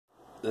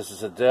This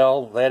is a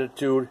Dell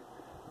Latitude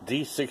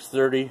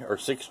d630 or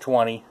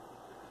 620.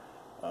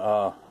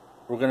 We're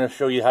going to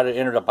show you how to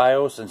enter the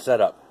BIOS and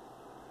setup.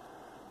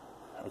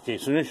 Okay,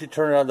 as soon as you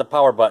turn on the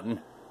power button,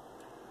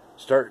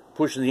 start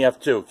pushing the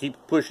F2. Keep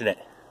pushing it.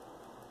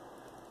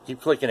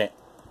 Keep clicking it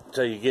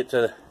until you get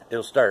to,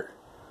 it'll start.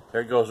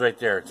 There it goes right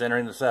there. It's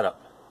entering the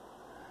setup.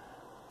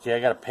 Okay, I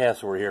got a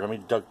password here. Let me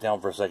duck down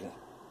for a second.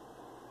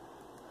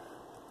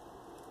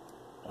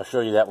 I'll show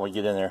you that when we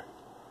get in there.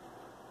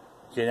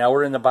 Okay, now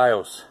we're in the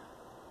BIOS.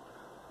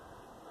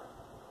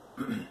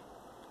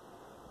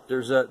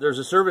 There's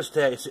a service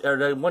tag.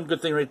 Or one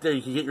good thing right there,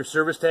 you can get your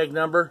service tag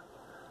number,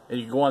 and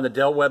you go on the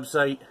Dell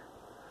website.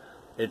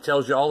 It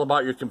tells you all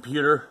about your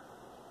computer,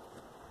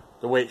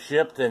 the way it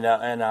shipped, and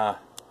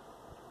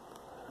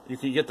you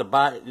can get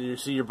you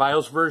see your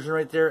BIOS version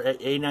right there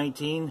at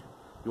A19.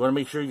 You want to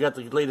make sure you got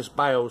the latest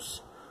BIOS.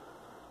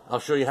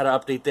 I'll show you how to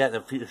update that in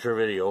a future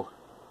video.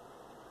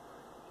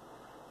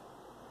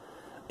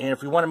 And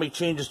if you want to make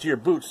changes to your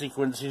boot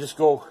sequence, you just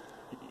go,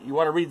 you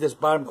want to read this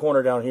bottom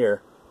corner down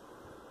here.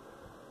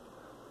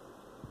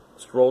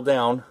 Scroll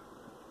down,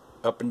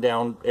 up and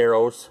down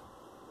arrows.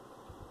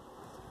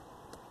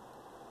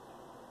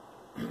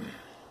 So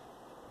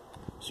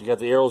you got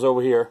the arrows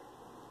over here.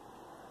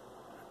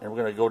 And we're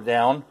going to go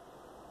down.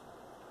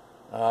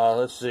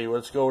 Let's see,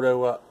 let's go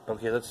to,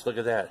 okay, let's look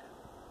at that.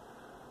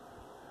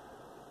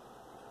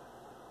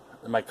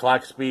 My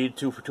clock speed,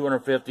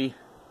 250,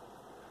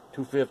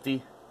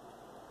 250.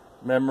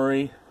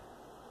 Memory,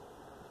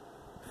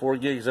 4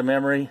 gigs of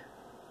memory.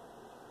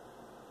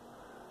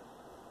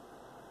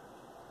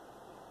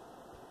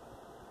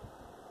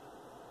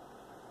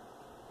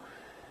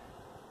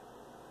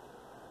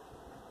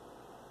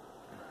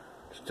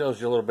 Just tells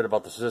you a little bit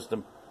about the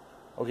system.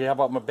 Okay, how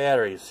about my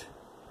batteries?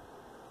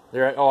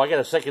 There. Oh, I got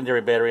a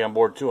secondary battery on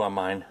board too on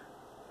mine.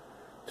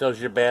 Tells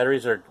you your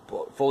batteries are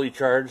fully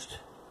charged.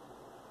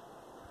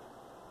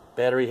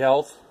 Battery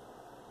health.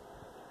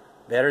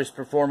 Battery's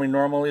performing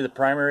normally, the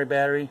primary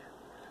battery.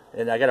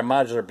 And I got a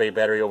modular bay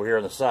battery over here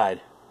on the side.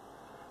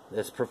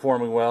 That's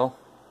performing well.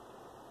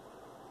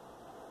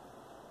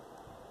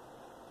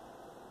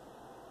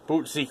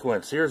 Boot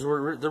sequence. Here's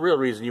where the real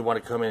reason you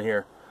want to come in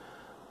here.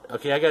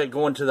 Okay, I got it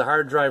going to the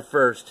hard drive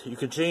first. You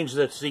can change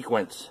the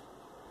sequence.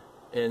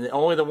 And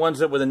only the ones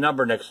that with a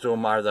number next to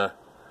them are the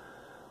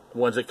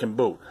ones that can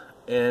boot.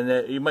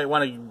 And you might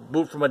want to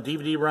boot from a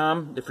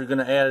DVD-ROM if you're going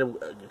to add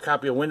a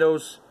copy of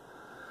Windows.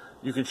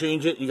 You can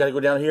change it. You got to go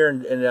down here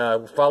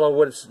and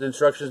follow the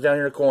instructions down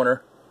here in the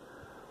corner.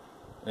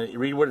 And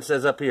read what it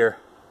says up here.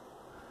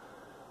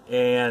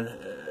 And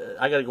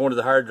I got to go into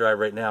the hard drive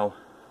right now.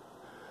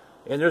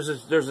 And there's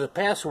a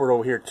password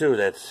over here too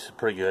that's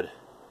pretty good.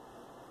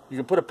 You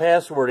can put a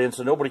password in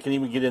so nobody can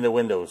even get into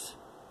Windows.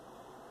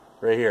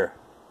 Right here.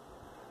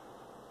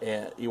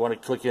 And you want to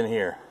click in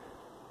here.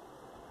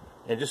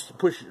 And just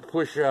push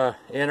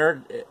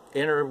enter.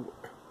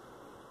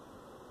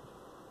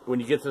 When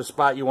you get to the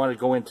spot you want to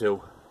go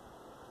into.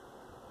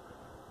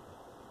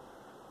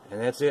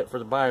 And that's it for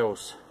the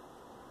BIOS.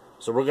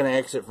 So we're going to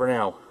exit for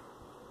now.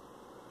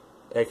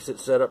 Exit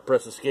setup,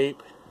 press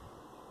escape.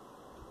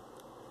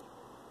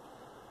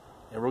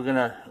 And we're going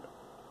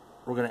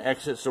to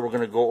exit, so we're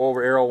going to go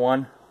over arrow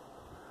 1,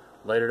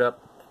 light it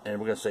up, and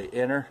we're going to say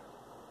enter.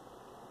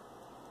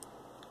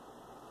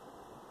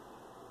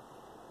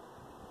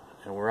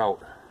 And we're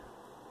out.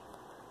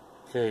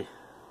 Okay.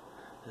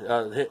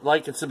 Hit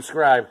like and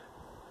subscribe.